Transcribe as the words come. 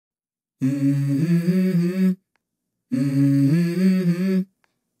Mm-hmm. Mm-hmm.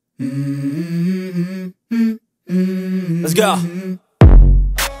 Mm-hmm. Let's go.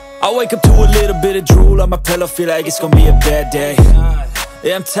 I wake up to a little bit of drool on my pillow, feel like it's gonna be a bad day.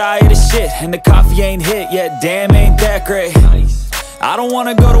 Yeah, I'm tired of shit, and the coffee ain't hit yet, damn, ain't that great. I don't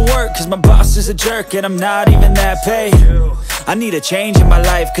wanna go to work, cause my boss is a jerk, and I'm not even that paid. I need a change in my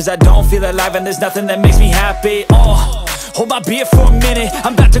life, cause I don't feel alive, and there's nothing that makes me happy. Hold my beer for a minute,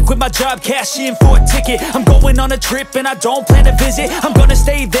 I'm about to quit my job, cash in for a ticket. I'm going on a trip and I don't plan to visit. I'm gonna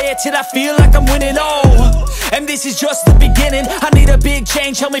stay there till I feel like I'm winning, and this is just the beginning. I need a big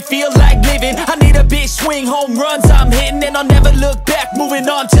change, help me feel like living. I need a big swing, home runs I'm hitting, and I'll never look back, moving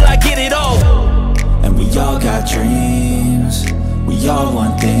on till I get it all. And we all got dreams, we all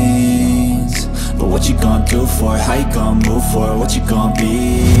want things, but what you gonna do for it? How you gonna move for it? What you gonna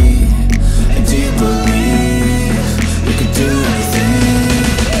be? And do you believe you can do anything?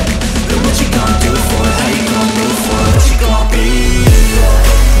 But what you gonna do for it? How you gonna move for it? What you gonna be?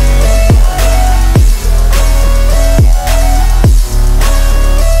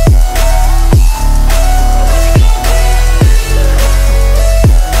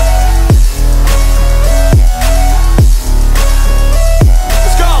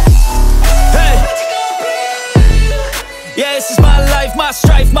 Yeah, this is my life, my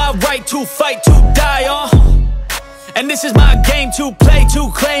strife, my right to fight, to die on. And this is my game to play,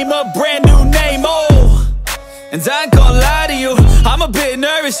 to claim a brand new name, And I ain't gonna lie to you, I'm a bit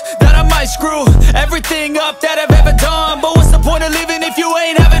nervous that I might screw everything up that I've ever done. But what's the point of living if you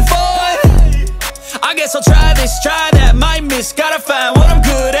ain't having fun? I guess I'll try this, try that, might miss, gotta find what I'm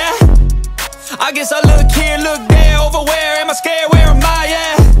good at. I guess I look here, look there, over where am I scared, where am I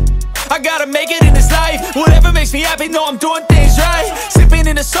at? I gotta make it in this life, whatever makes me happy, know I'm doing things right. Sipping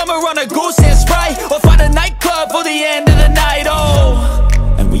in the summer on a goose and Sprite, or find a nightclub for the end of the night,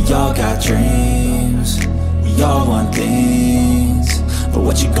 And we all got dreams, we all want things, but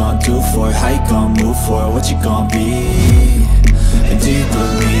what you gonna do for it? How you gonna move for it? What you gonna be? And do you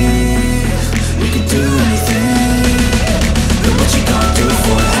believe you can do anything? But what you gonna do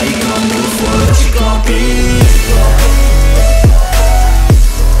for it? How you gonna move for it? What you gonna be?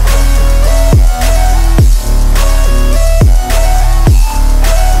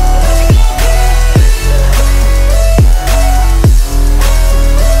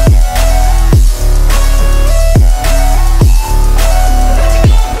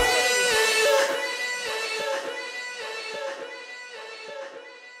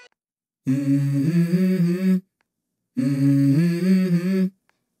 Mm-hmm. Mm-hmm.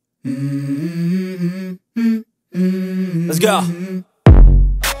 Mm-hmm. Let's go.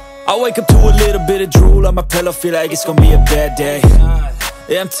 I wake up to a little bit of drool on my pillow, feel like it's gonna be a bad day.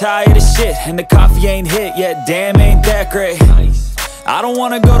 Yeah, I'm tired of shit, and the coffee ain't hit yet, damn, ain't that great. I don't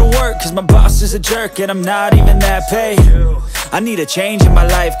wanna go to work, cause my boss is a jerk, and I'm not even that paid. I need a change in my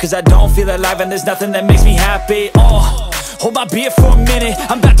life, cause I don't feel alive, and there's nothing that makes me happy. Hold my beer for a minute,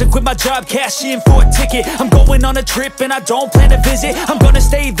 I'm about to quit my job, cash in for a ticket. I'm going on a trip and I don't plan to visit. I'm gonna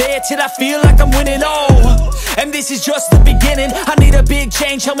stay there till I feel like I'm winning, and this is just the beginning. I need a big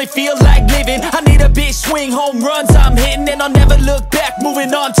change, help me feel like living. I need a big swing, home runs I'm hitting, and I'll never look back,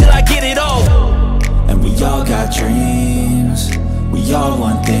 moving on till I get it all. And we all got dreams, we all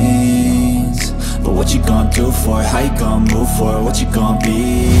want things, but what you gonna do for it? How you gonna move for it? What you gonna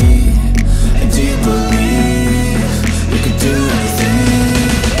be? And do you believe you can do anything?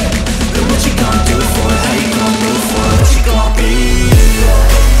 But what you gonna do for it? How you gonna move for it? What you gonna be?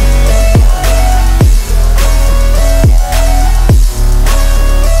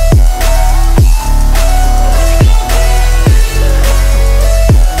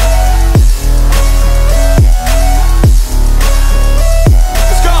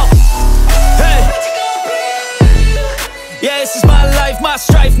 Let's go. Hey. Yeah, this is my life, my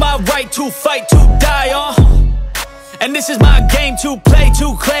strife, my right to fight, to die on. And this is my game to play,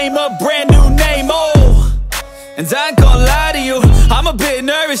 to claim a brand new name, And I ain't gonna lie to you, I'm a bit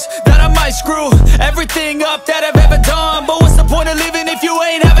nervous that I might screw everything up that I've ever done. But what's the point of living if you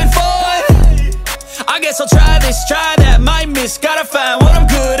ain't having fun? I guess I'll try this, try that, might miss, gotta find what I'm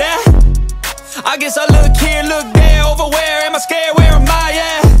good at. I guess I look here, look there, over where am I scared, where am I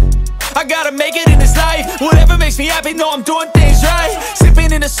at? I gotta make it in this life, whatever makes me happy, know I'm doing things right.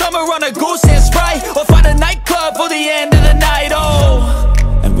 Sipping in the summer on a goose and Sprite, or find a nightclub for the end of the night,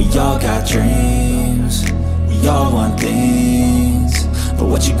 And we all got dreams, we all want things, but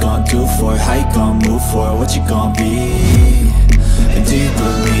what you gonna do for it? How you gonna move for it? What you gonna be? And do you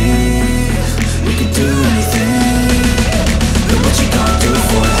believe you can do anything? But what you gonna do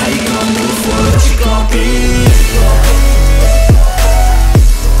for it? How you gonna move for it? What you gonna be?